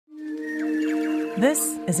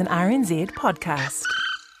This is an RNZ podcast.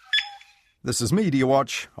 This is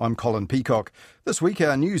Mediawatch. I'm Colin Peacock. This week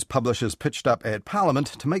our news publishers pitched up at Parliament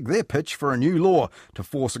to make their pitch for a new law to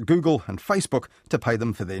force Google and Facebook to pay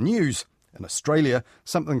them for their news. In Australia,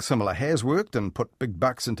 something similar has worked and put big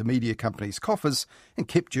bucks into media companies' coffers and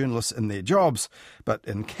kept journalists in their jobs. But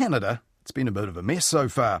in Canada, it's been a bit of a mess so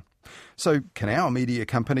far. So can our media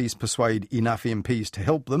companies persuade enough MPs to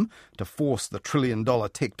help them to force the trillion-dollar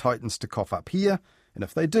tech titans to cough up here? And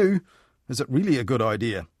if they do, is it really a good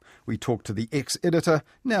idea? We talked to the ex-editor,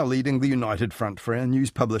 now leading the United Front for our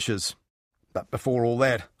news publishers. But before all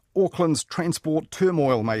that, Auckland's transport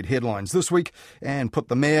turmoil made headlines this week and put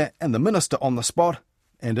the mayor and the minister on the spot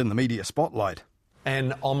and in the media spotlight.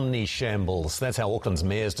 An omni-shambles. That's how Auckland's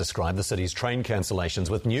mayors describe the city's train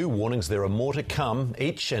cancellations, with new warnings there are more to come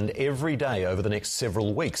each and every day over the next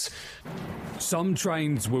several weeks. Some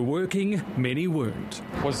trains were working, many weren't.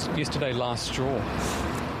 Was yesterday last straw?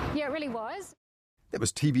 Yeah, it really was. That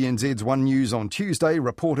was TVNZ's One News on Tuesday,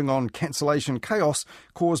 reporting on cancellation chaos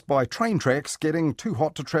caused by train tracks getting too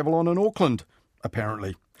hot to travel on in Auckland,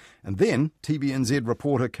 apparently. And then TVNZ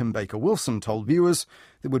reporter Kim Baker-Wilson told viewers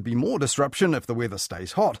there would be more disruption if the weather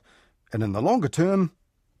stays hot, and in the longer term,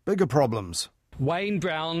 bigger problems. Wayne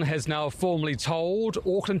Brown has now formally told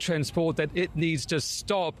Auckland Transport that it needs to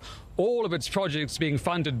stop all of its projects being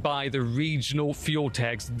funded by the regional fuel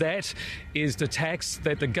tax. That is the tax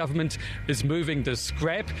that the government is moving to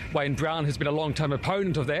scrap. Wayne Brown has been a long-time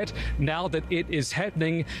opponent of that. Now that it is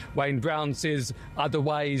happening, Wayne Brown says other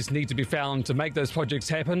ways need to be found to make those projects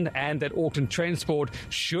happen, and that Auckland Transport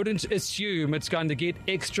shouldn't assume it's going to get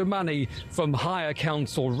extra money from higher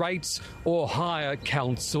council rates or higher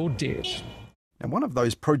council debt. And one of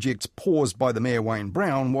those projects paused by the Mayor Wayne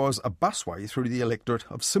Brown was a busway through the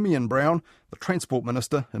electorate of Simeon Brown, the Transport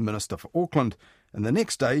Minister and Minister for Auckland. And the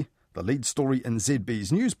next day, the lead story in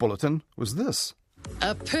ZB's news bulletin was this.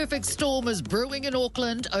 A perfect storm is brewing in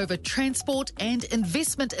Auckland over transport and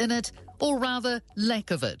investment in it, or rather lack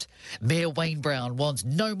of it. Mayor Wayne Brown wants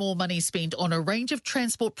no more money spent on a range of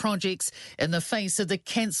transport projects in the face of the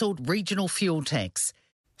cancelled regional fuel tax.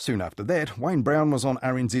 Soon after that, Wayne Brown was on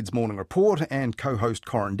RNZ's Morning Report and co-host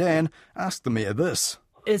Corin Dan asked the Mayor this.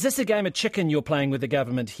 Is this a game of chicken you're playing with the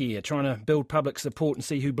government here, trying to build public support and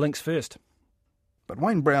see who blinks first? But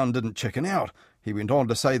Wayne Brown didn't chicken out. He went on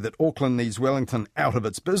to say that Auckland needs Wellington out of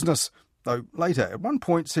its business, though later at one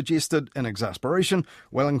point suggested in exasperation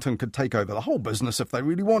Wellington could take over the whole business if they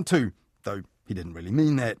really want to, though he didn't really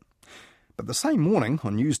mean that. But the same morning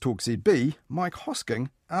on News Talk ZB, Mike Hosking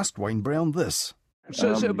asked Wayne Brown this.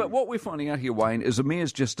 But what we're finding out here, Wayne, is the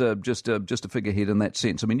mayor's just a figurehead in that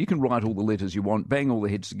sense. I mean, you can write all the letters you want, bang all the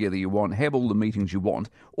heads together you want, have all the meetings you want.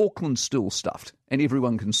 Auckland's still stuffed, and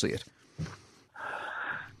everyone can see it.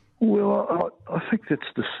 Well, I think that's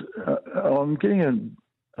I'm getting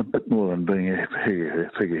a bit more than being a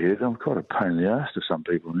figurehead. I'm quite a pain in the arse to some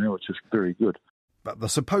people now, which is very good. But the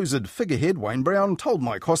supposed figurehead, Wayne Brown, told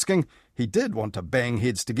Mike Hosking he did want to bang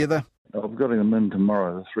heads together. I've got them in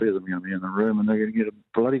tomorrow. The three of them are going to be in the room and they're going to get a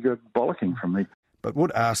bloody good bollocking from me. But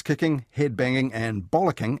would ass-kicking, head-banging and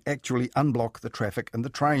bollocking actually unblock the traffic in the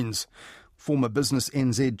trains? Former Business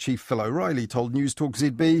NZ Chief Phil O'Reilly told News Talk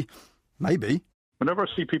ZB, maybe. Whenever I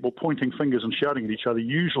see people pointing fingers and shouting at each other,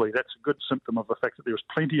 usually that's a good symptom of the fact that there's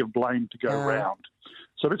plenty of blame to go round.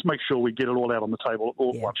 So let's make sure we get it all out on the table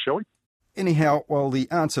all at once, shall we? Anyhow, while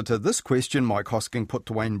the answer to this question Mike Hosking put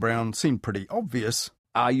to Wayne Brown seemed pretty obvious,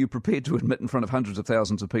 are you prepared to admit in front of hundreds of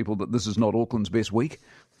thousands of people that this is not Auckland's best week?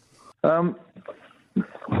 It's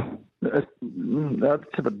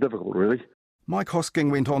a bit difficult, really. Mike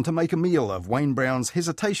Hosking went on to make a meal of Wayne Brown's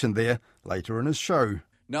hesitation there later in his show.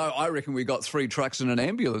 No, I reckon we got 3 trucks and an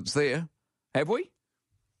ambulance there. Have we?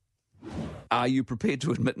 Are you prepared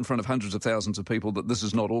to admit in front of hundreds of thousands of people that this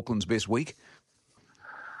is not Auckland's best week?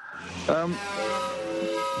 It's a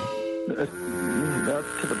bit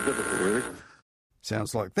difficult, really.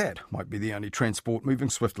 Sounds like that might be the only transport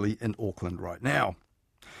moving swiftly in Auckland right now.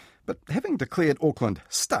 But having declared Auckland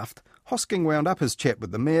stuffed, Hosking wound up his chat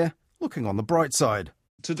with the Mayor, looking on the bright side.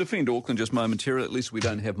 To defend Auckland just momentarily, at least we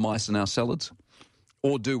don't have mice in our salads.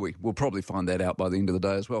 Or do we? We'll probably find that out by the end of the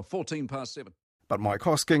day as well. 7:14. But Mike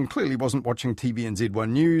Hosking clearly wasn't watching TVNZ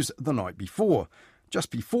One News the night before.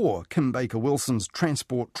 Just before Kim Baker-Wilson's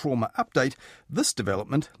transport trauma update, this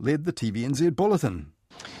development led the TVNZ bulletin.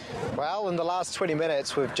 Well, in the last 20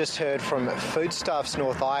 minutes, we've just heard from Foodstuffs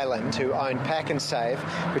North Island, who own Pack and Save,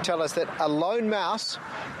 who tell us that a lone mouse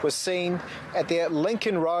was seen at their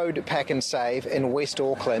Lincoln Road Pack and Save in West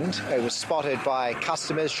Auckland. It was spotted by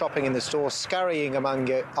customers shopping in the store, scurrying among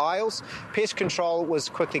the aisles. Pest control was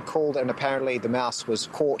quickly called, and apparently the mouse was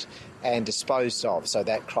caught and disposed of, so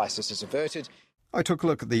that crisis is averted. I took a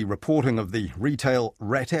look at the reporting of the retail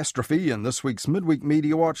ratastrophe in this week's Midweek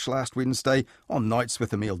Media Watch last Wednesday on Nights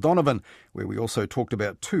with Emile Donovan, where we also talked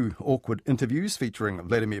about two awkward interviews featuring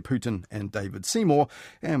Vladimir Putin and David Seymour,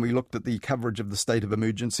 and we looked at the coverage of the state of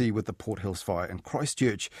emergency with the Port Hills fire in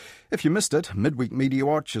Christchurch. If you missed it, Midweek Media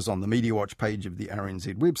Watch is on the Media Watch page of the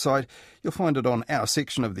RNZ website. You'll find it on our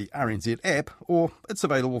section of the RNZ app, or it's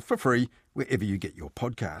available for free wherever you get your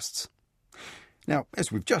podcasts. Now,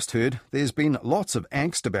 as we've just heard, there's been lots of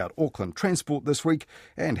angst about Auckland transport this week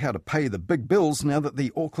and how to pay the big bills now that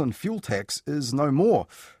the Auckland fuel tax is no more.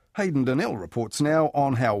 Hayden Donnell reports now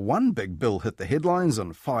on how one big bill hit the headlines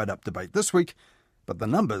and fired up debate this week, but the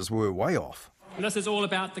numbers were way off. This is all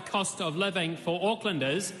about the cost of living for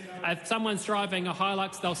Aucklanders. If someone's driving a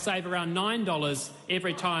Hilux, they'll save around $9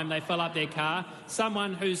 every time they fill up their car.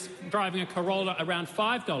 Someone who's driving a Corolla, around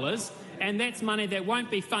 $5, and that's money that won't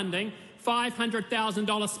be funding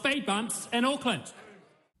 $500,000 speed bumps in Auckland.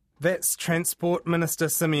 That's Transport Minister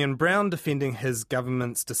Simeon Brown defending his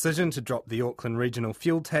government's decision to drop the Auckland regional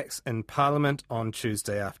fuel tax in Parliament on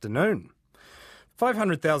Tuesday afternoon.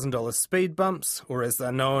 $500,000 speed bumps, or as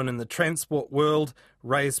they're known in the transport world,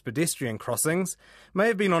 raised pedestrian crossings, may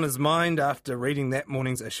have been on his mind after reading that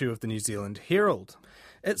morning's issue of the New Zealand Herald.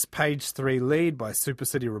 Its page 3 lead by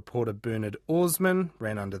Supercity reporter Bernard Orsman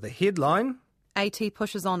ran under the headline, AT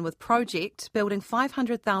pushes on with project, building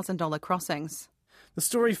 $500,000 crossings. The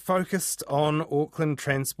story focused on Auckland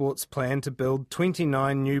Transport's plan to build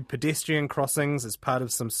 29 new pedestrian crossings as part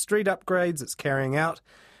of some street upgrades it's carrying out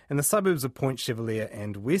in the suburbs of Point Chevalier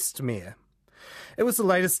and Westmere. It was the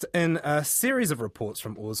latest in a series of reports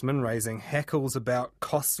from Orsman raising hackles about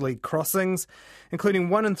costly crossings, including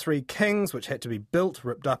one in Three Kings, which had to be built,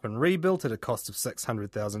 ripped up and rebuilt at a cost of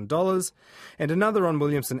 $600,000, and another on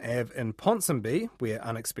Williamson Ave in Ponsonby, where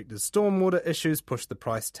unexpected stormwater issues pushed the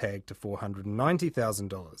price tag to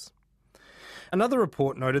 $490,000. Another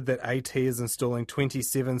report noted that AT is installing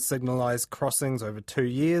 27 signalised crossings over 2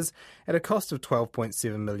 years at a cost of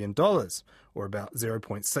 $12.7 million, or about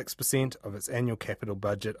 0.6% of its annual capital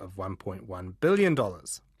budget of $1.1 billion.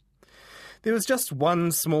 There was just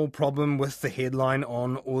one small problem with the headline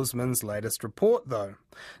on Orsman's latest report, though.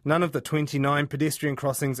 None of the 29 pedestrian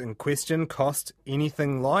crossings in question cost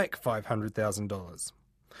anything like $500,000.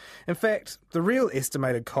 In fact, the real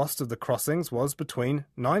estimated cost of the crossings was between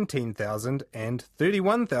 $19,000 and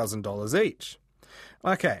 $31,000 each.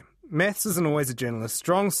 OK, maths isn't always a journalist's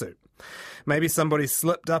strong suit. Maybe somebody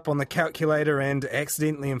slipped up on the calculator and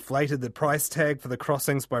accidentally inflated the price tag for the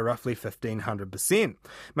crossings by roughly 1,500%.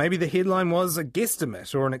 Maybe the headline was a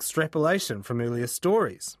guesstimate or an extrapolation from earlier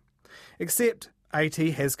stories. Except AT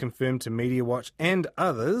has confirmed to Mediawatch and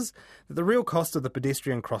others that the real cost of the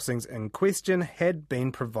pedestrian crossings in question had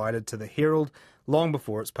been provided to the Herald long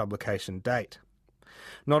before its publication date.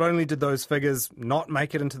 Not only did those figures not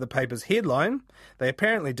make it into the paper's headline, they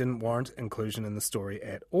apparently didn't warrant inclusion in the story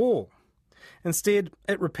at all. Instead,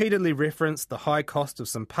 it repeatedly referenced the high cost of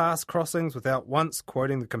some past crossings without once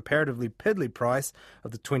quoting the comparatively piddly price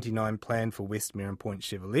of the 29 planned for Westmere and Point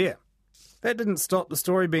Chevalier. That didn't stop the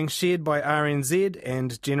story being shared by RNZ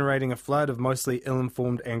and generating a flood of mostly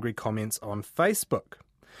ill-informed angry comments on Facebook.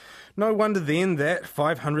 No wonder then that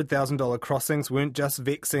 $500,000 crossings weren't just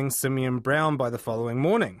vexing Simeon Brown by the following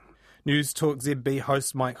morning. News Talk ZB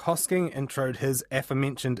host Mike Hosking introed his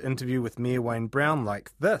aforementioned interview with Mayor Wayne Brown like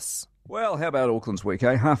this. Well, how about Auckland's week,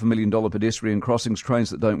 eh? $500,000 pedestrian crossings, trains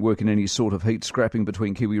that don't work in any sort of heat, scrapping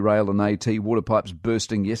between Kiwi Rail and AT, water pipes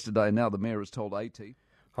bursting yesterday, and now the Mayor has told AT.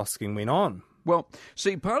 Hosking went on. Well,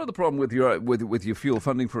 see, part of the problem with your fuel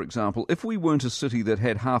funding, for example, if we weren't a city that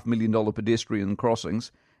had $500,000 pedestrian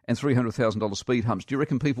crossings and $300,000 speed humps, do you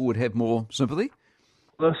reckon people would have more sympathy?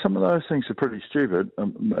 Well, some of those things are pretty stupid,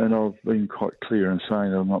 and I've been quite clear in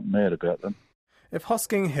saying I'm not mad about them. If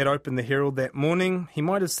Hosking had opened the Herald that morning, he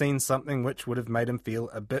might have seen something which would have made him feel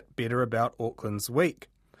a bit better about Auckland's week.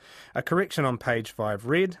 A correction on page 5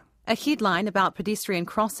 read, a headline about pedestrian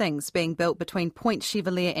crossings being built between Point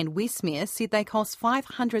Chevalier and Westmere said they cost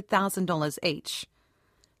 $500,000 each.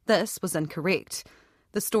 This was incorrect.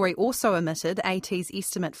 The story also omitted AT's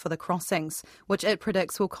estimate for the crossings, which it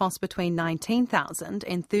predicts will cost between $19,000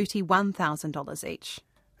 and $31,000 each.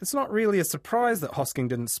 It's not really a surprise that Hosking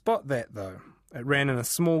didn't spot that, though. It ran in a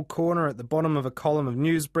small corner at the bottom of a column of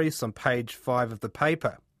news briefs on page 5 of the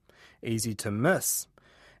paper. Easy to miss.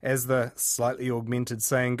 As the slightly augmented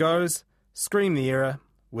saying goes, scream the error,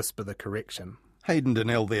 whisper the correction. Hayden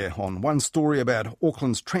Donnell there on one story about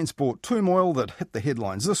Auckland's transport turmoil that hit the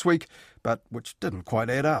headlines this week, but which didn't quite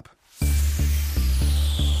add up.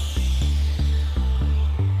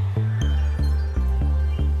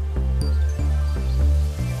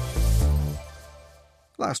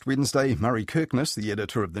 Last Wednesday, Murray Kirkness, the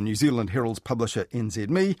editor of the New Zealand Herald's publisher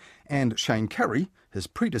NZME, and Shane Curry, his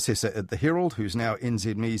predecessor at the Herald, who's now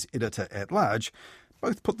NZME's editor-at-large,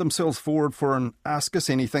 both put themselves forward for an Ask Us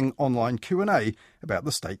Anything online Q&A about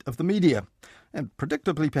the state of the media. And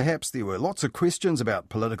predictably, perhaps, there were lots of questions about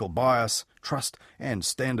political bias, trust and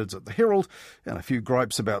standards at the Herald, and a few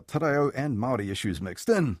gripes about te reo and Māori issues mixed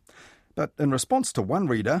in. But in response to one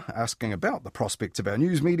reader asking about the prospects of our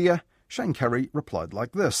news media, Shane Curry replied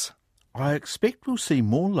like this. I expect we'll see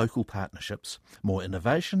more local partnerships, more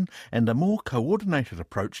innovation and a more coordinated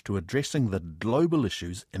approach to addressing the global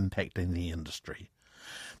issues impacting the industry.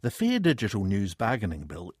 The Fair Digital News Bargaining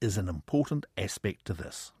Bill is an important aspect to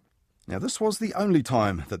this. Now, this was the only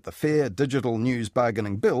time that the Fair Digital News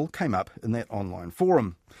Bargaining Bill came up in that online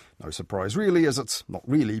forum. No surprise really, as it's not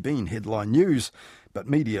really been headline news. But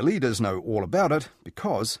media leaders know all about it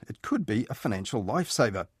because it could be a financial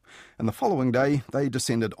lifesaver. And the following day, they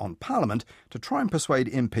descended on Parliament to try and persuade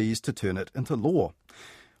MPs to turn it into law.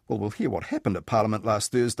 Well, we'll hear what happened at Parliament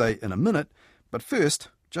last Thursday in a minute, but first,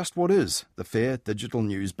 just what is the Fair Digital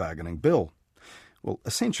News Bargaining Bill? Well,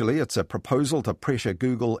 essentially, it's a proposal to pressure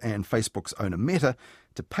Google and Facebook's owner Meta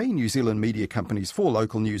to pay New Zealand media companies for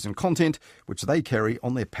local news and content which they carry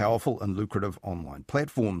on their powerful and lucrative online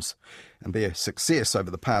platforms. And their success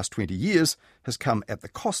over the past 20 years has come at the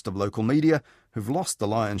cost of local media who've lost the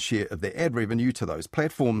lion's share of their ad revenue to those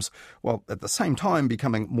platforms, while at the same time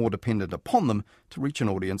becoming more dependent upon them to reach an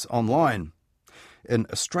audience online. In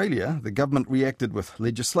Australia, the government reacted with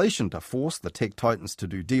legislation to force the tech titans to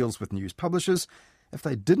do deals with news publishers if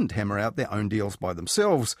they didn't hammer out their own deals by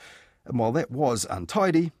themselves. And while that was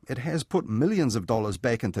untidy, it has put millions of dollars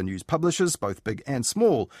back into news publishers, both big and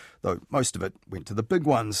small, though most of it went to the big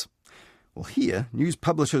ones. Well, here, news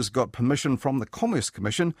publishers got permission from the Commerce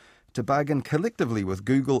Commission to bargain collectively with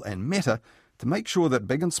Google and Meta to make sure that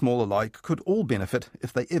big and small alike could all benefit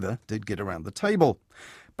if they ever did get around the table.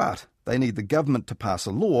 But they need the government to pass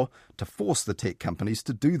a law to force the tech companies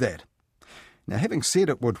to do that. Now, having said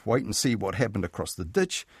it would wait and see what happened across the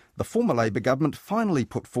ditch, the former Labour government finally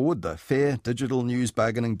put forward the Fair Digital News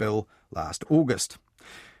Bargaining Bill last August.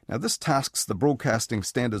 Now, this tasks the Broadcasting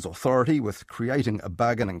Standards Authority with creating a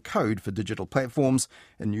bargaining code for digital platforms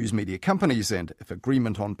and news media companies, and if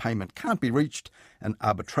agreement on payment can't be reached, an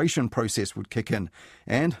arbitration process would kick in,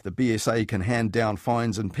 and the BSA can hand down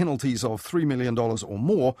fines and penalties of $3 million or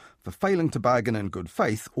more for failing to bargain in good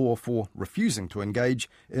faith or for refusing to engage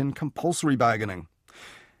in compulsory bargaining.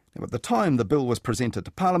 Now, at the time the bill was presented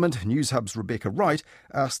to Parliament, Newshub's Rebecca Wright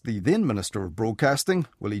asked the then Minister of Broadcasting,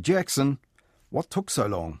 Willie Jackson, what took so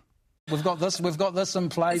long? We've got this in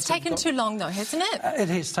place. It's taken too long, though, hasn't it? It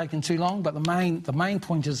has taken too long, but the main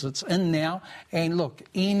point is it's in now. And look,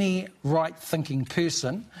 any right-thinking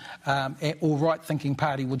person or right-thinking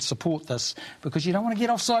party would support this because you don't want to get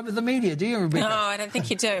offside with the media, do you, Rebecca? No, I don't think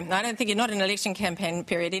you do. I don't think you're not in an election campaign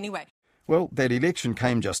period anyway. Well, that election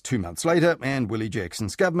came just 2 months later and Willie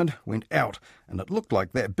Jackson's government went out, and it looked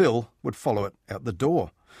like that bill would follow it out the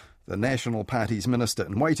door. The National Party's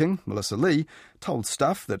Minister-in-Waiting, Melissa Lee, told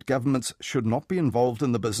Stuff that governments should not be involved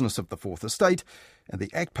in the business of the Fourth Estate, and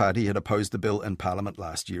the ACT Party had opposed the bill in Parliament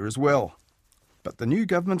last year as well. But the new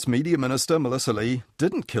government's media minister, Melissa Lee,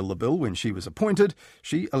 didn't kill the bill when she was appointed.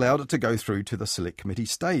 She allowed it to go through to the Select Committee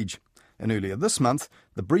stage. And earlier this month,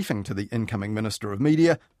 the briefing to the incoming Minister of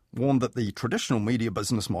Media warned that the traditional media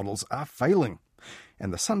business models are failing.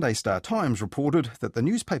 And the Sunday Star-Times reported that the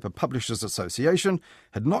Newspaper Publishers Association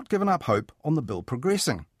had not given up hope on the bill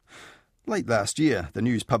progressing. Late last year, the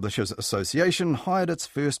News Publishers Association hired its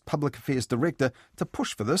first public affairs director to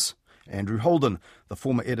push for this, Andrew Holden, the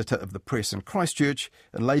former editor of the Press in Christchurch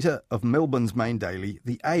and later of Melbourne's main daily,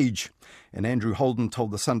 The Age. And Andrew Holden told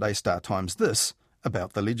the Sunday Star-Times this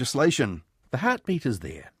about the legislation. The heartbeat is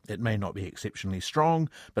there. It may not be exceptionally strong,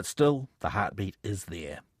 but still, the heartbeat is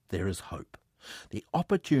there. There is hope. The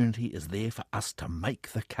opportunity is there for us to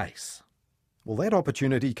make the case. Well, that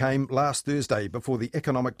opportunity came last Thursday before the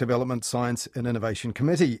Economic Development, Science and Innovation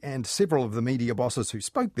Committee, and several of the media bosses who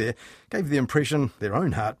spoke there gave the impression their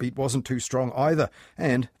own heartbeat wasn't too strong either,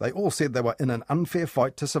 and they all said they were in an unfair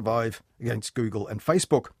fight to survive against Google and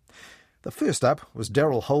Facebook. The first up was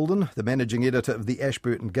Daryl Holden, the managing editor of the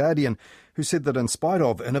Ashburton Guardian, who said that in spite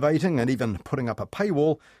of innovating and even putting up a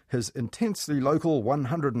paywall, his intensely local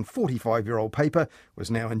 145-year-old paper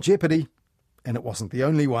was now in jeopardy, and it wasn't the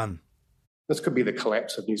only one. This could be the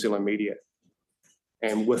collapse of New Zealand media.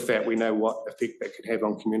 And with that, we know what effect that could have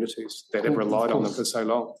on communities that have relied on them for so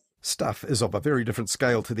long. Stuff is of a very different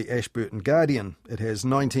scale to the Ashburton Guardian. It has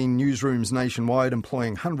 19 newsrooms nationwide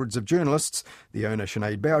employing hundreds of journalists, the owner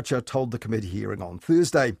Sinead Boucher told the committee hearing on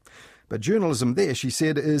Thursday. But journalism there, she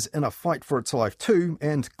said, is in a fight for its life too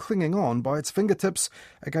and clinging on by its fingertips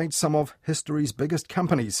against some of history's biggest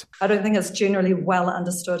companies. I don't think it's generally well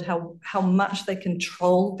understood how much they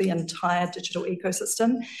control the entire digital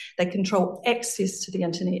ecosystem. They control access to the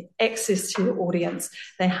internet, access to your audience.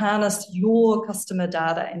 They harness your customer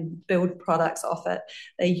data and build products off it.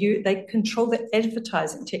 They control the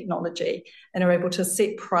advertising technology and are able to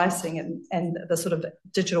set pricing and the sort of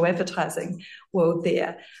digital advertising world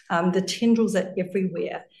there. The tendrils are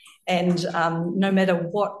everywhere, and no matter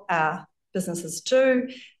what our businesses do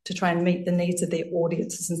to try and meet the needs of their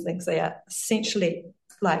audiences and things, they are essentially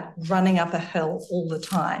like running up a hill all the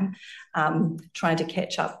time, trying to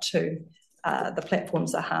catch up to the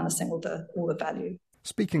platforms that are harnessing all the value.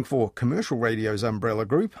 Speaking for Commercial Radio's umbrella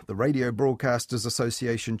group, the Radio Broadcasters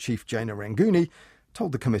Association chief Jana Ranguni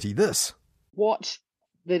told the committee this. What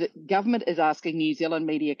the government is asking New Zealand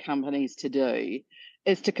media companies to do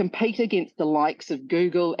is to compete against the likes of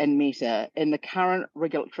Google and Meta in the current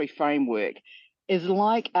regulatory framework is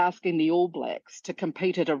like asking the All Blacks to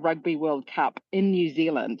compete at a Rugby World Cup in New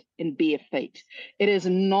Zealand in bare feet. It is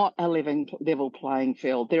not a level playing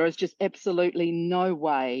field. There is just absolutely no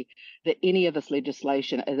way that any of this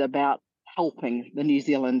legislation is about helping the New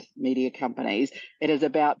Zealand media companies. It is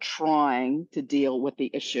about trying to deal with the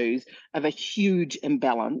issues of a huge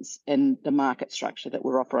imbalance in the market structure that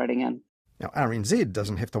we're operating in. Now, RNZ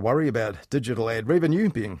doesn't have to worry about digital ad revenue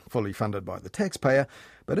being fully funded by the taxpayer,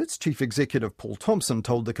 but its chief executive Paul Thompson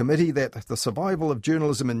told the committee that the survival of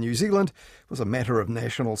journalism in New Zealand was a matter of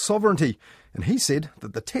national sovereignty, and he said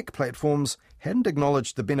that the tech platforms hadn't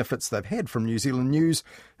acknowledged the benefits they've had from New Zealand news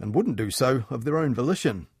and wouldn't do so of their own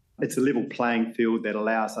volition. It's a level playing field that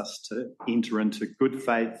allows us to enter into good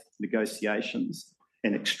faith negotiations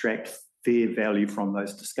and extract fair value from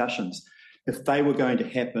those discussions. If they were going to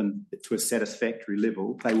happen to a satisfactory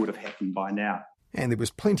level, they would have happened by now. And there was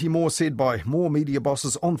plenty more said by more media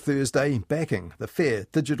bosses on Thursday backing the Fair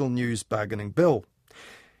Digital News Bargaining Bill.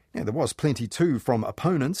 Now, there was plenty too from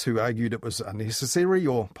opponents who argued it was unnecessary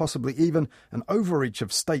or possibly even an overreach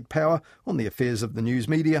of state power on the affairs of the news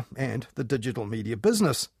media and the digital media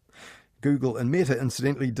business. Google and Meta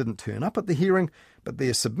incidentally didn't turn up at the hearing, but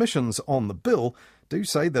their submissions on the bill do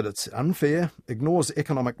say that it's unfair, ignores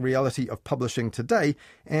economic reality of publishing today,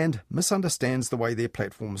 and misunderstands the way their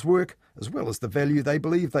platforms work, as well as the value they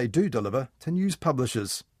believe they do deliver to news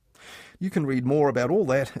publishers. You can read more about all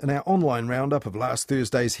that in our online roundup of last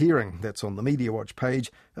Thursday's hearing. That's on the Mediawatch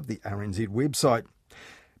page of the RNZ website.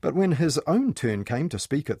 But when his own turn came to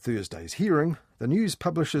speak at Thursday's hearing, the News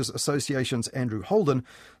Publishers Association's Andrew Holden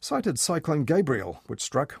cited Cyclone Gabrielle, which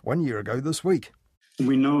struck 1 year ago this week.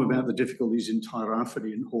 We know about the difficulties in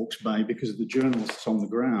Tairāwhiti and Hawke's Bay because of the journalists on the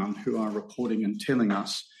ground who are reporting and telling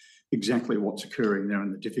us exactly what's occurring there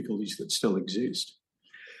and the difficulties that still exist.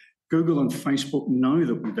 Google and Facebook know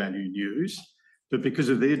that we value news, but because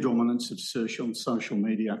of their dominance of social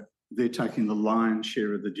media, they're taking the lion's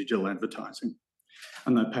share of the digital advertising.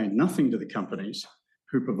 And they pay nothing to the companies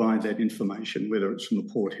who provide that information, whether it's from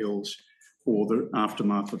the Port Hills or the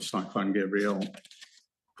aftermath of Cyclone Gabrielle.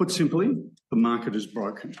 Put simply, the market is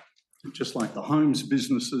broken. Just like the homes,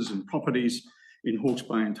 businesses and properties in Hawke's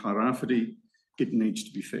Bay and Tairāwhiti, it needs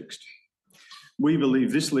to be fixed. We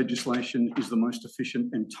believe this legislation is the most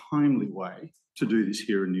efficient and timely way to do this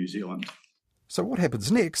here in New Zealand. So what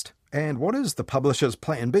happens next? And what is the publisher's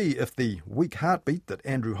plan B if the weak heartbeat that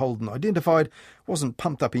Andrew Holden identified wasn't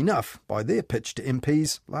pumped up enough by their pitch to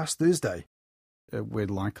MPs last Thursday? We're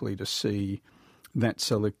likely to see that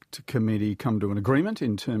select committee come to an agreement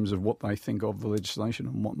in terms of what they think of the legislation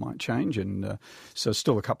and what might change. And so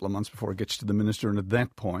still a couple of months before it gets to the Minister. And at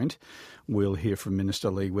that point, we'll hear from Minister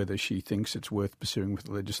Lee whether she thinks it's worth pursuing with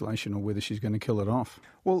the legislation or whether she's going to kill it off.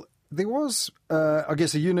 Well, there was, I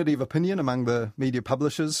guess, a unity of opinion among the media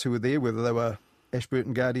publishers who were there, whether they were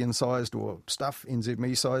Ashburton Guardian-sized or Stuff,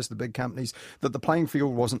 NZME-sized, the big companies, that the playing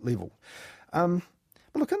field wasn't level. But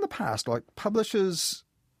look, in the past, like publishers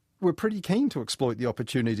were pretty keen to exploit the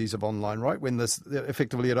opportunities of online, right, when this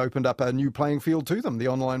effectively had opened up a new playing field to them, the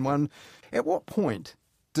online one. At what point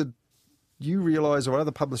did you realise or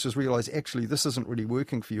other publishers realise actually this isn't really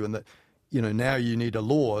working for you and that now you need a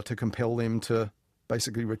law to compel them to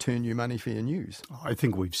basically return you money for your news. I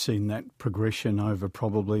think we've seen that progression over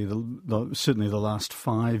probably certainly the last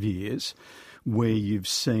 5 years, where you've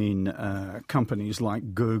seen companies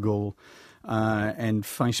like Google and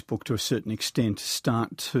Facebook to a certain extent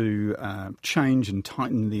start to change and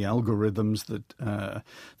tighten the algorithms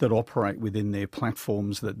that operate within their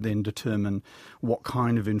platforms, that then determine what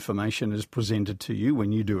kind of information is presented to you.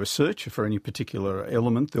 When you do a search for any particular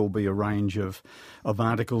element, there will be a range of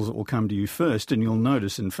articles that will come to you first, and you'll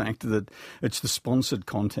notice, in fact, that it's the sponsored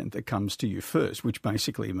content that comes to you first, which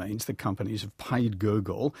basically means the companies have paid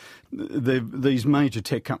Google. These major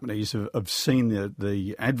tech companies have seen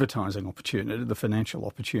the advertising opportunity, the financial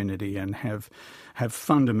opportunity, and have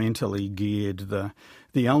fundamentally geared the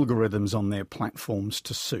algorithms on their platforms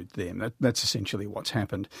to suit them. That's essentially what's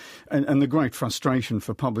happened. And the great frustration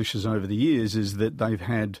for publishers over the years is that they've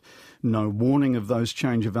had no warning of those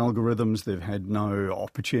change of algorithms. They've had no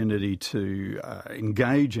opportunity to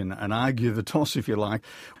engage and argue the toss, if you like.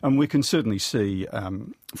 And we can certainly see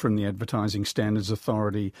from the Advertising Standards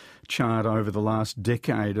Authority chart over the last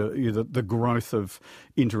decade the growth of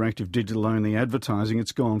interactive digital-only advertising.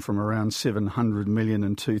 It's gone from around 700 million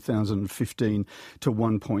in 2015 to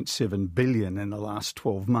 1.7 billion in the last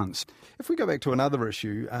 12 months. If we go back to another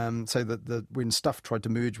issue, say that when Stuff tried to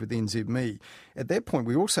merge with NZME, at that point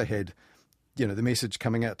we also had the message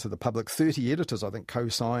coming out to the public. 30 editors, I think,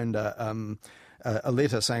 co-signed a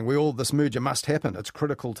letter saying, this merger must happen. It's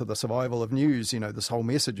critical to the survival of news. This whole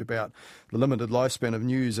message about the limited lifespan of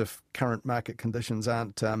news if current market conditions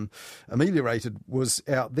aren't ameliorated was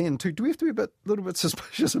out then too. Do we have to be a little bit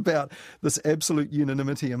suspicious about this absolute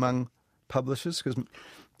unanimity among publishers? Because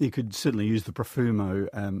you could certainly use the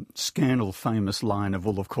Profumo scandal-famous line of,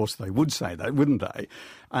 well, of course they would say that, wouldn't they?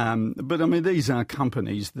 But, I mean, these are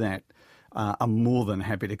companies that are more than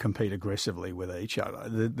happy to compete aggressively with each other.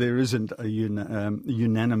 There isn't a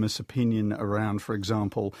unanimous opinion around, for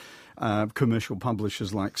example, commercial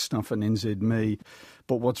publishers like Stuff and NZME.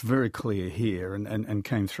 But what's very clear here, and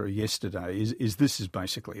came through yesterday, is this is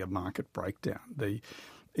basically a market breakdown.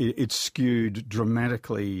 It's skewed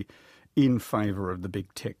dramatically in favour of the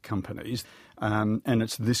big tech companies. And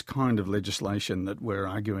it's this kind of legislation that we're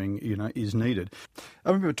arguing, is needed. I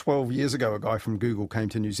remember 12 years ago, a guy from Google came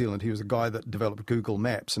to New Zealand. He was a guy that developed Google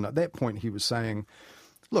Maps. And at that point, he was saying,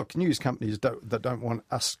 look, news companies that don't want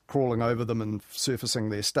us crawling over them and surfacing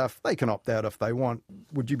their stuff, they can opt out if they want.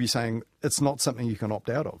 Would you be saying it's not something you can opt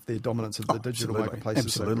out of, the dominance of the digital marketplaces?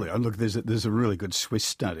 Absolutely. Look, there's a really good Swiss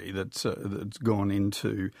study that's gone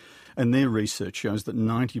into, and their research shows that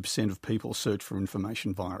 90% of people search for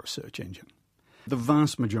information via a search engine. The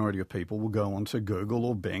vast majority of people will go onto Google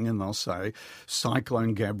or Bing and they'll say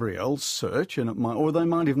Cyclone Gabrielle search, or they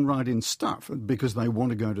might even write in Stuff because they want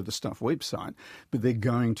to go to the Stuff website, but they're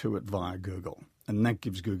going to it via Google. And that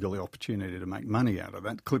gives Google the opportunity to make money out of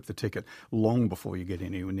that, clip the ticket long before you get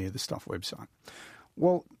anywhere near the Stuff website.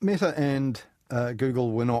 Well, Meta and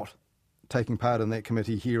Google were not taking part in that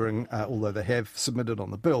committee hearing, although they have submitted on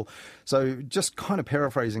the bill. So just kind of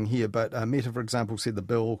paraphrasing here, but Meta, for example, said the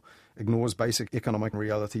bill ignores basic economic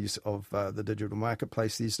realities of the digital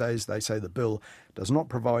marketplace these days. They say the bill does not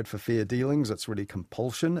provide for fair dealings. It's really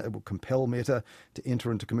compulsion. It will compel Meta to enter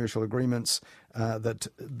into commercial agreements that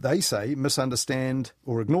they say misunderstand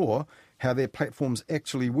or ignore how their platforms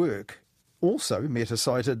actually work. Also, Meta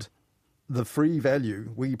cited the free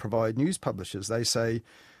value we provide news publishers. They say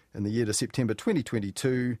in the year to September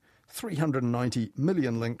 2022, 390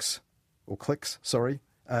 million clicks,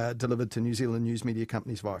 delivered to New Zealand news media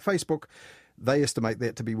companies via Facebook. They estimate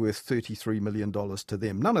that to be worth $33 million to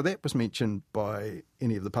them. None of that was mentioned by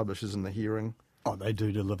any of the publishers in the hearing. Oh, they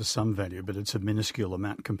do deliver some value, but it's a minuscule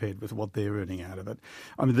amount compared with what they're earning out of it.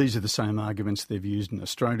 I mean, these are the same arguments they've used in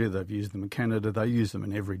Australia, they've used them in Canada, they use them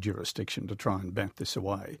in every jurisdiction to try and bat this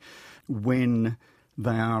away. When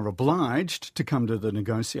they are obliged to come to the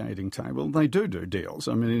negotiating table, they do deals.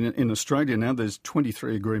 I mean, in Australia now there's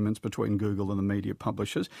 23 agreements between Google and the media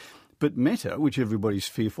publishers. But Meta, which everybody's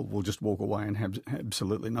fearful will just walk away and have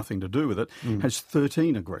absolutely nothing to do with it, has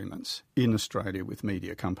 13 agreements in Australia with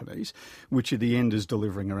media companies, which at the end is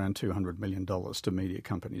delivering around $200 million to media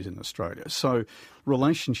companies in Australia. So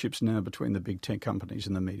relationships now between the big tech companies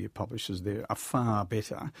and the media publishers there are far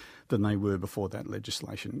better than they were before that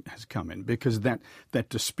legislation has come in, because that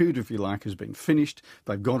dispute, if you like, has been finished.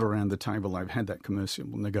 They've got around the table, they've had that commercial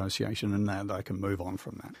negotiation, and now they can move on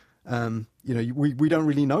from that. We don't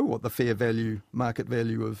really know what the fair value, market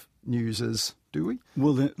value of news is, do we?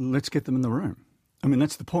 Well, let's get them in the room. I mean,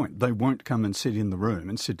 that's the point. They won't come and sit in the room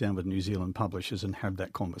and sit down with New Zealand publishers and have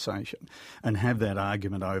that conversation and have that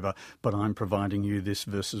argument over, but I'm providing you this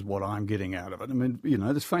versus what I'm getting out of it. I mean,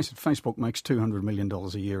 let's face it, Facebook makes $200 million a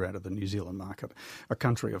year out of the New Zealand market, a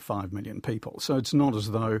country of 5 million people. So it's not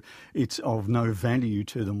as though it's of no value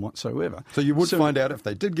to them whatsoever. So you would find out if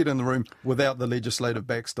they did get in the room without the legislative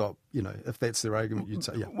backstop, if that's their argument, you'd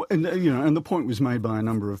say, yeah. And the point was made by a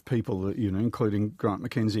number of people, including Grant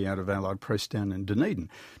McKenzie out of Allied Press down in Dunedin.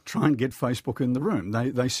 Try and get Facebook in the room.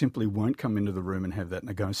 They simply won't come into the room and have that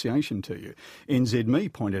negotiation to you.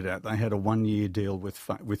 NZME pointed out they had a 1-year deal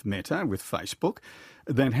with Meta, with Facebook,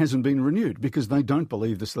 that hasn't been renewed because they don't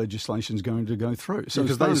believe this legislation is going to go through. So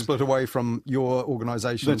because they split away from your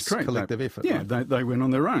organisation's collective effort. Yeah, right? They went on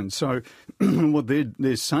their own. So what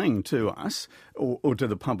they're saying to us, or to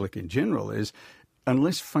the public in general, is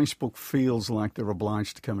unless Facebook feels like they're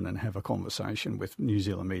obliged to come in and have a conversation with New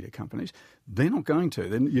Zealand media companies, they're not going to.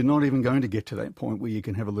 Then you're not even going to get to that point where you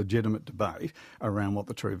can have a legitimate debate around what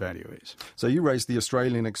the true value is. So you raised the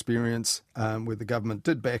Australian experience where the government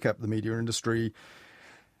did back up the media industry.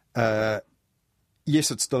 Yes,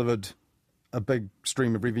 it's delivered a big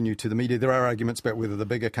stream of revenue to the media. There are arguments about whether the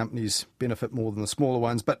bigger companies benefit more than the smaller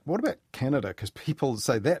ones. But what about Canada? Because people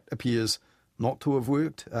say that appears not to have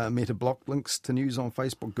worked. Meta blocked links to news on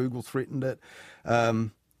Facebook. Google threatened it.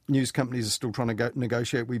 News companies are still trying to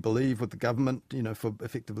negotiate, we believe, with the government, for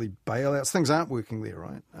effectively bailouts. Things aren't working there,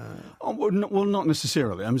 right? Well, not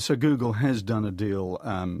necessarily. So Google has done a deal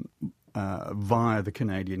via the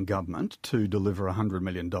Canadian government to deliver $100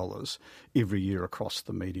 million every year across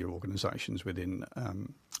the media organisations within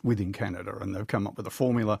Canada. And they've come up with a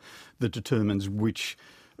formula that determines which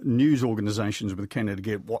news organisations with Canada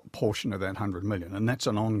get what portion of that $100 million, and that's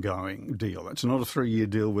an ongoing deal. It's not a 3-year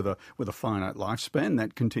deal with a finite lifespan.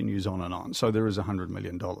 That continues on and on. So there is $100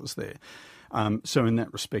 million there. So in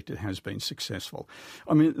that respect, it has been successful.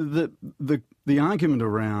 I mean, the argument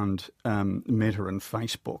around Meta and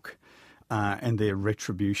Facebook and their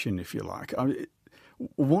retribution, if you like.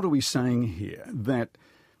 What are we saying here? That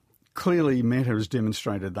clearly Meta has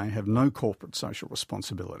demonstrated they have no corporate social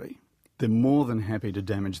responsibility. They're more than happy to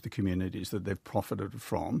damage the communities that they've profited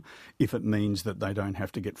from if it means that they don't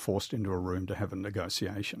have to get forced into a room to have a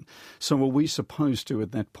negotiation. So are we supposed to,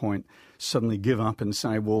 at that point, suddenly give up and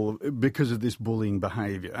say, well, because of this bullying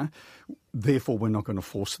behaviour, therefore we're not going to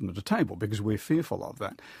force them to the table because we're fearful of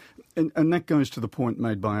that? And that goes to the point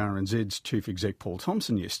made by RNZ's Chief Exec Paul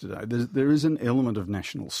Thompson yesterday. There is an element of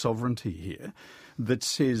national sovereignty here that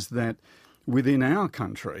says that within our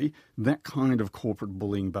country, that kind of corporate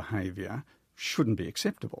bullying behaviour shouldn't be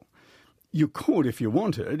acceptable. You could, if you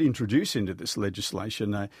wanted, introduce into this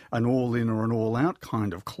legislation an all-in or an all-out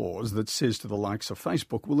kind of clause that says to the likes of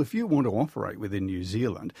Facebook, well, if you want to operate within New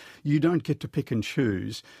Zealand, you don't get to pick and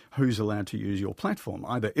choose who's allowed to use your platform.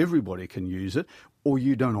 Either everybody can use it or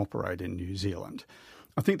you don't operate in New Zealand.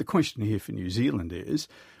 I think the question here for New Zealand is,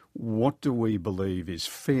 what do we believe is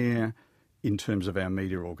fair in terms of our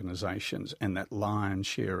media organisations and that lion's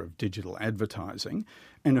share of digital advertising?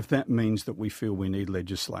 And if that means that we feel we need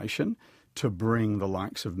legislation to bring the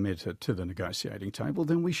likes of Meta to the negotiating table,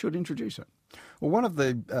 then we should introduce it. Well, one of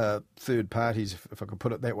the third parties, if I could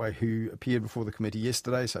put it that way, who appeared before the committee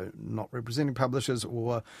yesterday, so not representing publishers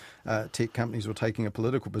or tech companies or taking a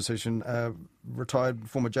political position, retired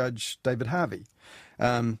former Judge David Harvey.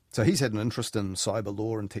 So he's had an interest in cyber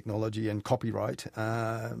law and technology and copyright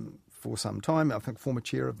for some time. I think former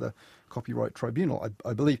chair of the Copyright Tribunal,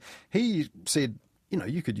 I believe. He said,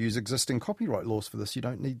 you could use existing copyright laws for this. You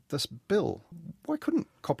don't need this bill. Why couldn't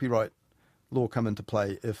copyright law come into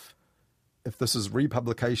play if this is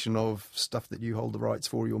republication of stuff that you hold the rights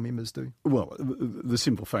for, your members do? Well, the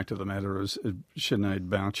simple fact of the matter is, Sinead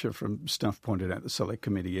Boucher from Stuff pointed out at the Select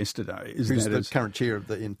Committee yesterday, is who's that the current chair of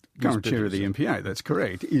the MPA, that's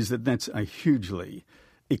correct, is that's a hugely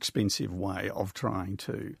expensive way of trying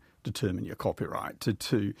to determine your copyright,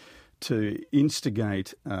 to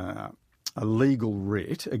instigate a legal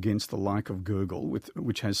writ against the like of Google,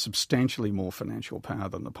 which has substantially more financial power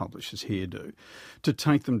than the publishers here do, to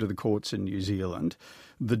take them to the courts in New Zealand,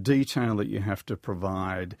 the detail that you have to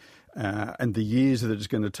provide and the years that it's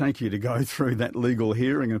going to take you to go through that legal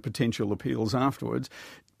hearing and potential appeals afterwards,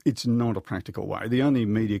 it's not a practical way. The only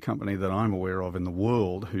media company that I'm aware of in the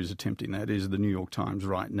world who's attempting that is the New York Times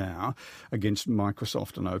right now against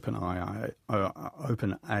Microsoft and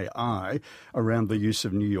OpenAI around the use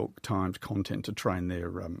of New York Times content to train their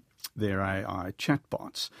AI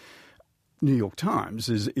chatbots. New York Times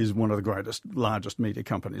is one of the largest media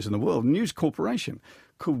companies in the world. News Corporation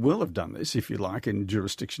could well have done this, if you like, in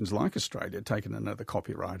jurisdictions like Australia, taken under the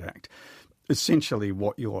Copyright Act. Essentially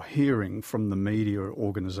what you're hearing from the media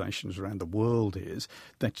organisations around the world is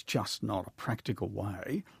that's just not a practical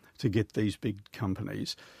way to get these big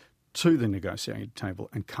companies to the negotiating table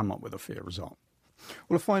and come up with a fair result.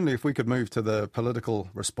 Well, finally, if we could move to the political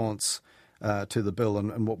response to the bill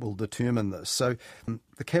and what will determine this. So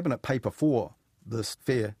the Cabinet paper for this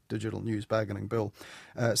Fair Digital News Bargaining Bill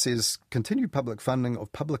says continued public funding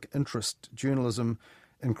of public interest journalism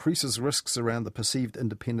increases risks around the perceived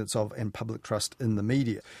independence of and public trust in the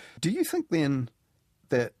media. Do you think then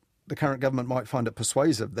that the current government might find it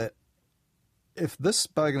persuasive that if this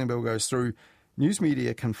bargaining bill goes through, news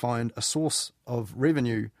media can find a source of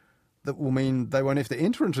revenue that will mean they won't have to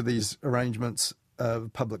enter into these arrangements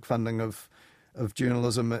of public funding of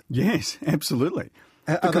journalism? Yes, absolutely.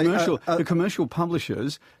 The commercial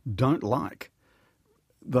publishers don't like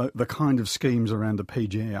the kind of schemes around the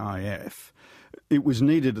PGIF. It was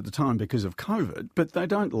needed at the time because of COVID, but they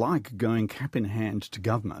don't like going cap in hand to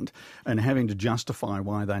government and having to justify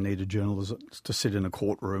why they needed journalists to sit in a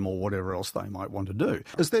courtroom or whatever else they might want to do.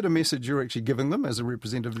 Is that a message you're actually giving them as a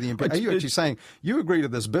representative of the MP? Are you actually saying you agree to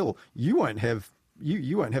this bill, you won't have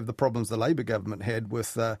the problems the Labor government had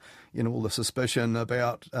with all the suspicion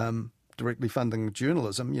about directly funding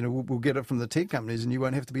journalism? We'll get it from the tech companies and you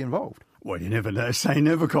won't have to be involved. Well, you never know, say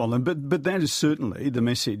never, Colin, but that is certainly the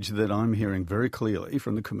message that I'm hearing very clearly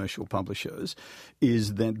from the commercial publishers,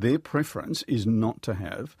 is that their preference is not to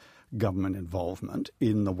have government involvement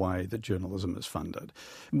in the way that journalism is funded.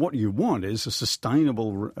 What you want is a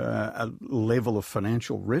sustainable level of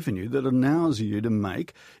financial revenue that allows you to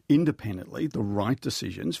make independently the right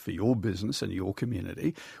decisions for your business and your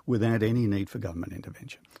community without any need for government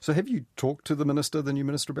intervention. So have you talked to the new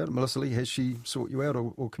minister about it? Melissa Lee, has she sought you out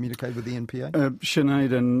or communicated with the NPA?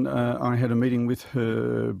 Sinead and I had a meeting with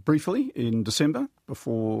her briefly in December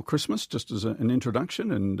before Christmas, just as an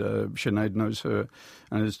introduction, and Sinead knows her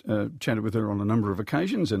and has chatted with her on a number of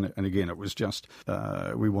occasions, and again, it was just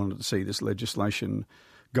we wanted to see this legislation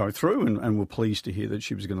go through, and we're pleased to hear that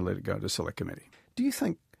she was going to let it go to Select Committee. Do you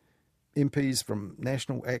think MPs from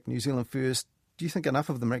National, ACT, New Zealand First, do you think enough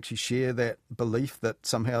of them actually share that belief that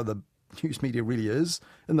somehow the news media really is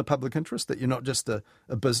in the public interest, that you're not just a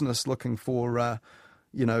business looking for an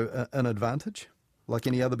advantage like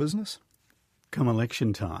any other business? Come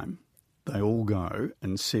election time, they all go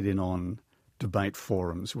and sit in on debate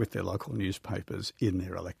forums with their local newspapers in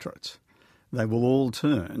their electorates. They will all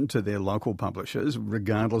turn to their local publishers,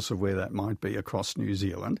 regardless of where that might be across New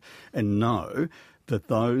Zealand, and know that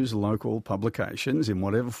those local publications, in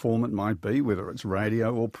whatever form it might be, whether it's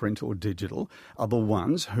radio or print or digital, are the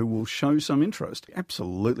ones who will show some interest.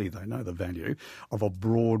 Absolutely, they know the value of a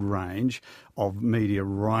broad range of media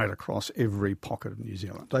right across every pocket of New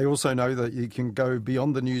Zealand. They also know that you can go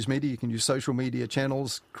beyond the news media. You can use social media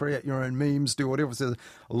channels, create your own memes, do whatever. There's a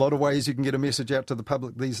lot of ways you can get a message out to the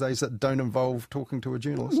public these days that don't involve talking to a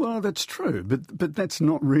journalist. Well, that's true, but that's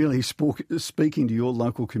not really speaking to your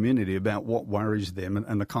local community about what worries them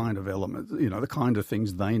and the kind of element, the kind of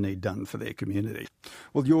things they need done for their community.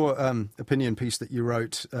 Well, your opinion piece that you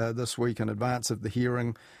wrote this week in advance of the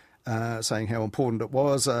hearing, saying how important it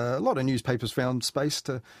was, a lot of newspapers found space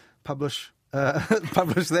to publish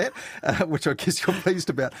that, which I guess you're pleased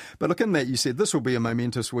about. But look, in that you said this will be a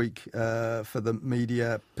momentous week for the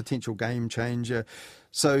media, potential game changer.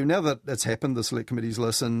 So now that it's happened, the Select Committee's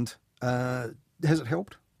listened, has it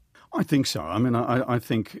helped? I think so. I mean, I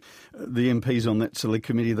think the MPs on that Select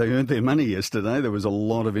Committee, they earned their money yesterday. There was a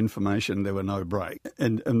lot of information. There were no breaks.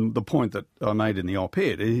 And the point that I made in the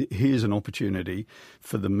op-ed, here's an opportunity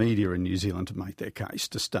for the media in New Zealand to make their case,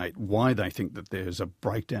 to state why they think that there's a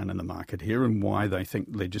breakdown in the market here and why they think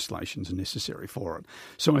legislation's necessary for it.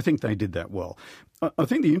 So I think they did that well. I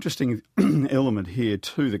think the interesting element here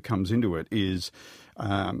too that comes into it is,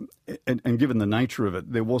 and given the nature of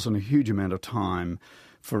it, there wasn't a huge amount of time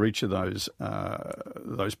for each of those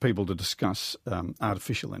people to discuss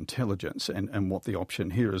artificial intelligence and what the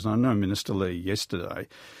option here is. And I know Minister Lee yesterday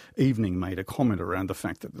evening made a comment around the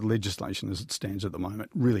fact that the legislation as it stands at the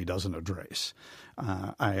moment really doesn't address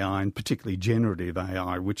AI, and particularly generative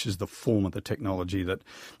AI, which is the form of the technology that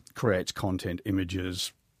creates content,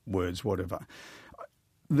 images, words, whatever.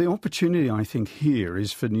 The opportunity, I think, here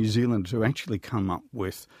is for New Zealand to actually come up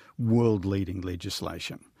with world-leading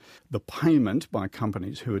legislation. The payment by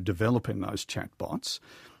companies who are developing those chatbots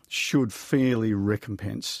should fairly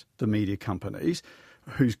recompense the media companies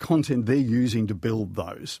whose content they're using to build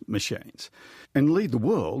those machines, and lead the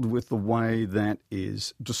world with the way that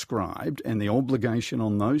is described and the obligation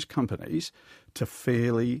on those companies to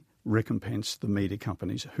fairly recompense the media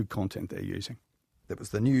companies whose content they're using. That was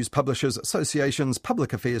the News Publishers Association's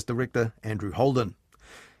Public Affairs Director, Andrew Holden.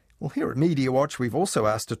 Well, here at Mediawatch, we've also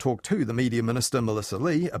asked to talk to the Media Minister, Melissa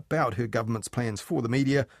Lee, about her government's plans for the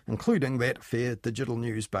media, including that Fair Digital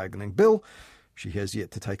News Bargaining Bill. She has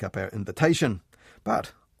yet to take up our invitation.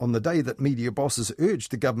 But on the day that media bosses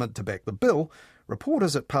urged the government to back the bill,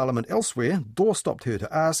 reporters at Parliament elsewhere doorstopped her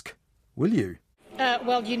to ask, will you?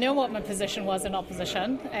 Well, you know what my position was in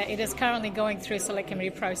opposition. It is currently going through a select committee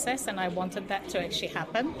process, and I wanted that to actually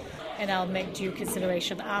happen, and I'll make due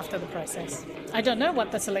consideration after the process. I don't know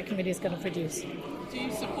what the select committee is going to produce. Do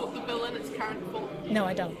you support the bill in its current form? No,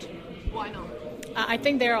 I don't. Why not? I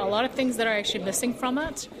think there are a lot of things that are actually missing from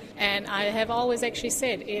it, and I have always actually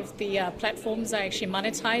said if the platforms are actually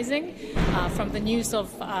monetizing from the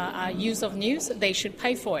use of news, they should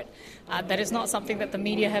pay for it. That is not something that the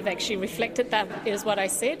media have actually reflected. That is what I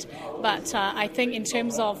said. But I think in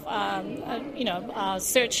terms of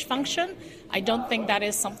search function, I don't think that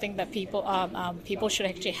is something that people should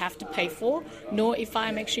actually have to pay for. Nor if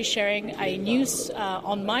I'm actually sharing a news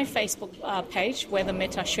on my Facebook page, whether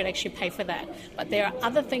Meta should actually pay for that. But there are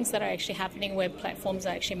other things that are actually happening where platforms are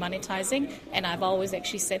actually monetizing, and I've always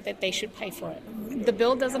actually said that they should pay for it. The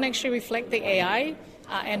bill doesn't actually reflect the AI.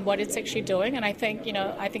 And what it's actually doing, and I think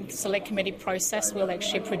the select committee process will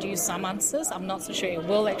actually produce some answers. I'm not so sure it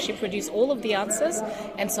will actually produce all of the answers,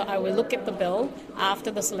 and so I will look at the bill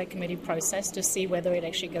after the select committee process to see whether it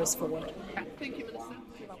actually goes forward. Thank you, Minister.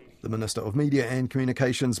 The Minister of Media and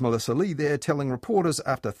Communications, Melissa Lee, there telling reporters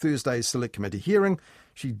after Thursday's select committee hearing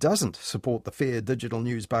she doesn't support the Fair Digital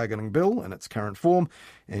News Bargaining Bill in its current form,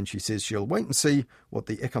 and she says she'll wait and see what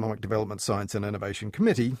the Economic Development, Science and Innovation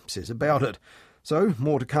Committee says about it. So,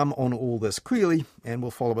 more to come on all this clearly, and we'll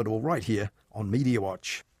follow it all right here on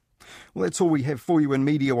Mediawatch. Well, that's all we have for you in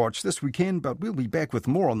Mediawatch this weekend, but we'll be back with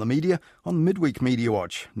more on the media on Midweek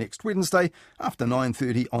Mediawatch next Wednesday after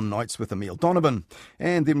 9:30 on Nights with Emile Donovan.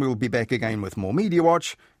 And then we'll be back again with more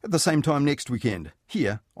Mediawatch at the same time next weekend,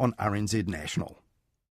 here on RNZ National.